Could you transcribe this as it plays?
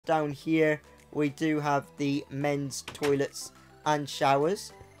Down here we do have the men's toilets and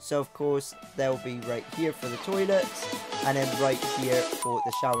showers. So of course they'll be right here for the toilets, and then right here for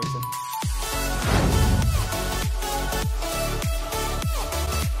the showers.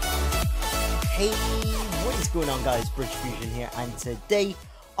 Hey, what is going on guys, Bridge Fusion here, and today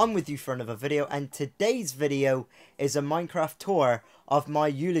I'm with you for another video, and today's video is a Minecraft tour of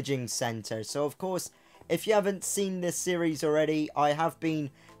my Yuengling center. So of course, if you haven't seen this series already, I have been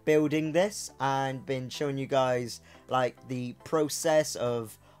building this and been showing you guys like the process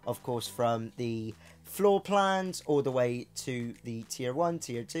of course, from the floor plans all the way to the tier 1,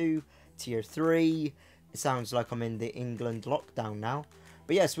 tier 2, tier 3. It sounds like I'm in the England lockdown now.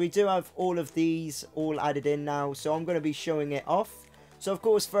 But yes, we do have all of these all added in now, so I'm going to be showing it off. So of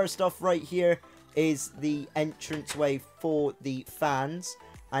course, first off right here is the entranceway for the fans,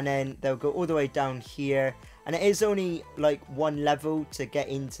 and then they'll go all the way down here, and it is only like one level to get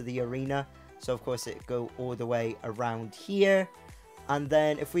into the arena, so of course it go all the way around here. And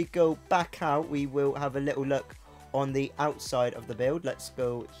then if we go back out, we will have a little look on the outside of the build. Let's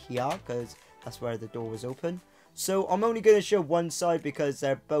go here because that's where the door was open. So I'm only going to show one side because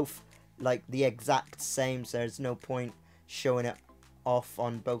they're both like the exact same, so there's no point showing it off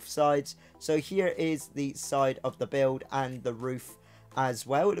on both sides. So here is the side of the build and the roof as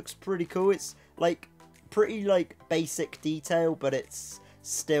well. It looks pretty cool. It's like pretty like basic detail, but it's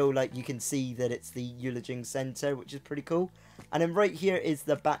still like you can see that it's the Yuengling center, which is pretty cool. And then right here is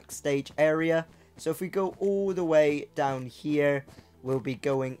the backstage area. So if we go all the way down here, we'll be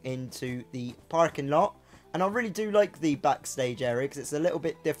going into the parking lot. And I really do like the backstage area because it's a little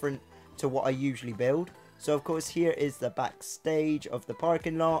bit different to what I usually build. So of course here is the backstage of the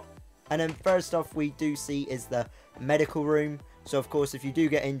parking lot. And then first off we do see is the medical room. So of course if you do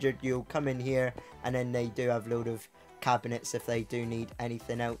get injured, you'll come in here, and then they do have a load of cabinets if they do need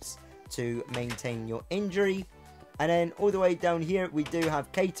anything else to maintain your injury. And then all the way down here we do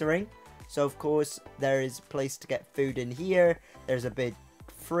have catering. So of course there is a place to get food in here. There's a big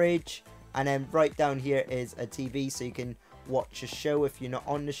fridge. And then right down here is a TV, so you can watch a show if you're not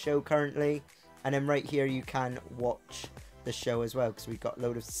on the show currently. And then right here you can watch the show as well, because we've got a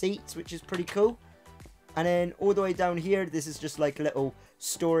load of seats, which is pretty cool. And then all the way down here, this is just like a little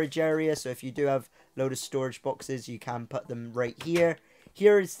storage area. So if you do have a load of storage boxes, you can put them right here.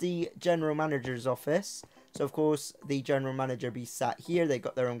 Here is the general manager's office. So of course the general manager be sat here. They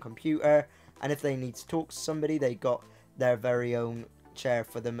got their own computer, and if they need to talk to somebody, they got their very own chair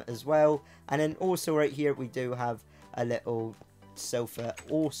for them as well. And then also right here we do have a little sofa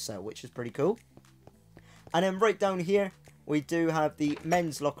also, which is pretty cool. And then right down here we do have the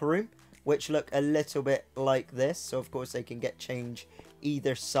men's locker room, which look a little bit like this. So of course they can get change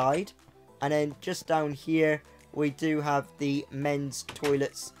either side. And then just down here we do have the men's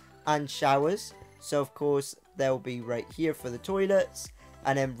toilets and showers. So of course they'll be right here for the toilets,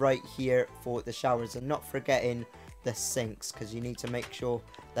 and then right here for the showers. And not forgetting the sinks, because you need to make sure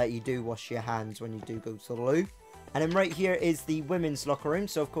that you do wash your hands when you do go to the loo. And then right here is the women's locker room.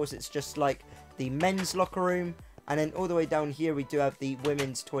 So of course it's just like the men's locker room. And then all the way down here we do have the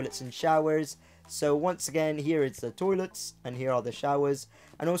women's toilets and showers. So once again, here is the toilets and here are the showers.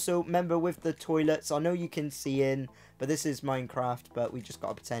 And also remember with the toilets, I know you can see in, but this is Minecraft, but we just got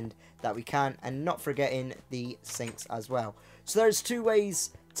to pretend that we can. And not forgetting the sinks as well. So there's two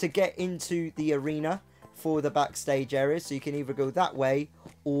ways to get into the arena for the backstage area. So you can either go that way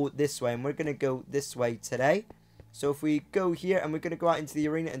or this way, and we're going to go this way today. So if we go here, and we're going to go out into the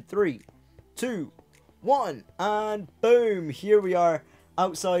arena in 3, 2, 1, and boom, here we are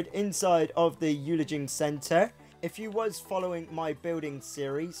inside of the Yuengling center. If you was following my building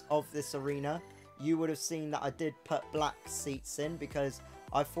series of this arena, you would have seen that I did put black seats in, because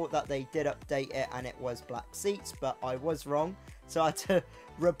I thought that they did update it and it was black seats, but I was wrong. So I had to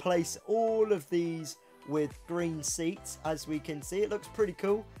replace all of these with green seats. As we can see, it looks pretty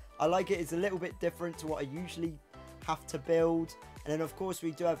cool. I like it. It's a little bit different to what I usually have to build. And then of course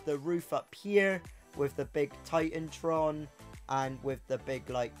we do have the roof up here with the big Titantron, and with the big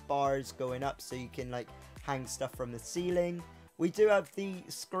like bars going up so you can like hang stuff from the ceiling. We do have the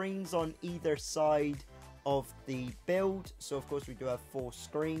screens on either side of the build, so of course we do have 4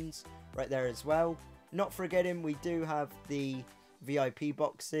 screens right there as well. Not forgetting we do have the VIP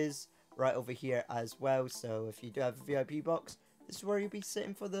boxes right over here as well. So if you do have a VIP box, this is where you'll be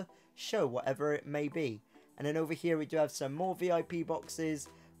sitting for the show, whatever it may be. And then over here we do have some more VIP boxes,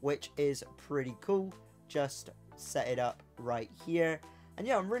 which is pretty cool. Just set it up right here. And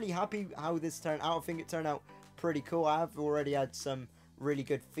yeah, I'm really happy how this turned out. I think it turned out pretty cool. I have already had some really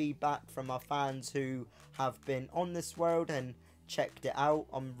good feedback from our fans who have been on this world and checked it out.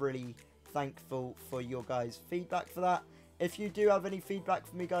 I'm really thankful for your guys' feedback for that. If you do have any feedback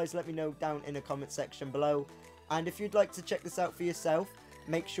for me, guys, let me know down in the comment section below. And if you'd like to check this out for yourself,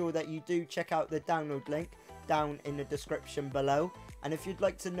 make sure that you do check out the download link down in the description below. And if you'd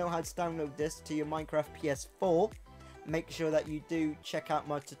like to know how to download this to your Minecraft PS4, make sure that you do check out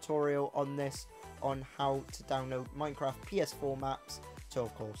my tutorial on this, on how to download Minecraft PS4 maps to,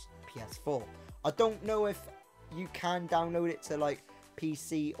 of course, PS4. I don't know if you can download it to like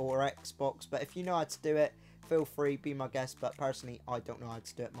PC or Xbox, but if you know how to do it, feel free, be my guest. But personally, I don't know how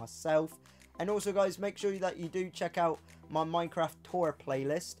to do it myself. And also, guys, make sure that you do check out my Minecraft tour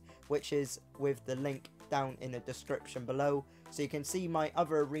playlist, which is with the link down in the description below, so you can see my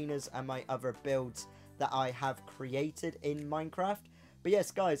other arenas and my other builds that I have created in Minecraft. But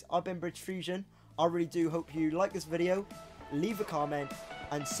yes, guys, I've been Bridge Fusion. I really do hope you like this video, leave a comment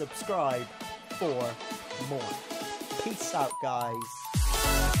and subscribe for more. Peace out, guys.